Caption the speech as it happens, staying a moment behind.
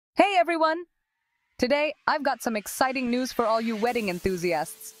everyone! Today, I've got some exciting news for all you wedding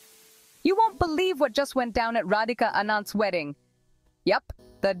enthusiasts. You won't believe what just went down at Radhika Anant's wedding. Yep,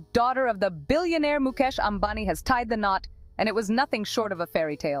 the daughter of the billionaire Mukesh Ambani has tied the knot, and it was nothing short of a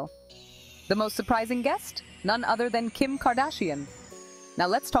fairy tale. The most surprising guest? None other than Kim Kardashian. Now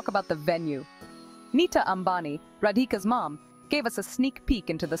let's talk about the venue. Nita Ambani, Radhika's mom, gave us a sneak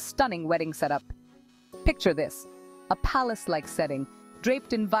peek into the stunning wedding setup. Picture this, a palace-like setting,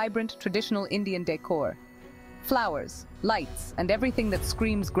 draped in vibrant traditional Indian decor. Flowers, lights, and everything that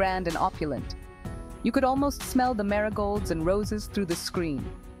screams grand and opulent. You could almost smell the marigolds and roses through the screen.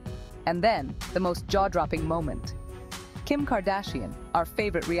 And then, the most jaw-dropping moment. Kim Kardashian, our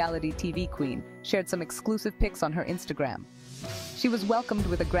favorite reality TV queen, shared some exclusive pics on her Instagram. She was welcomed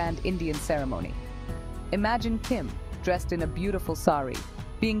with a grand Indian ceremony. Imagine Kim, dressed in a beautiful sari,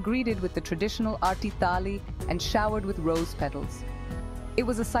 being greeted with the traditional arti thali and showered with rose petals. It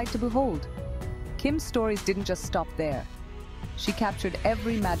was a sight to behold. Kim's stories didn't just stop there. She captured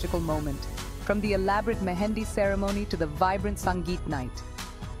every magical moment, from the elaborate mehendi ceremony to the vibrant Sangeet night.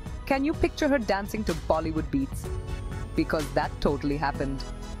 Can you picture her dancing to Bollywood beats? Because that totally happened.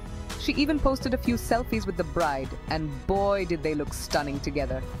 She even posted a few selfies with the bride, and boy did they look stunning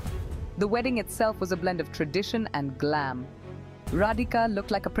together. The wedding itself was a blend of tradition and glam. Radhika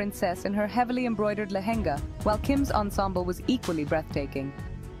looked like a princess in her heavily embroidered lehenga, while Kim's ensemble was equally breathtaking.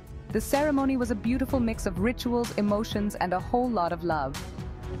 The ceremony was a beautiful mix of rituals, emotions, and a whole lot of love.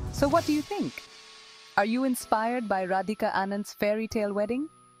 So what do you think? Are you inspired by Radhika Anand's fairy tale wedding?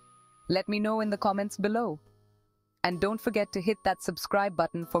 Let me know in the comments below. And don't forget to hit that subscribe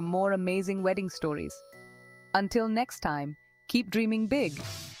button for more amazing wedding stories. Until next time, keep dreaming big.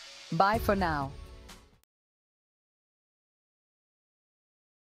 Bye for now.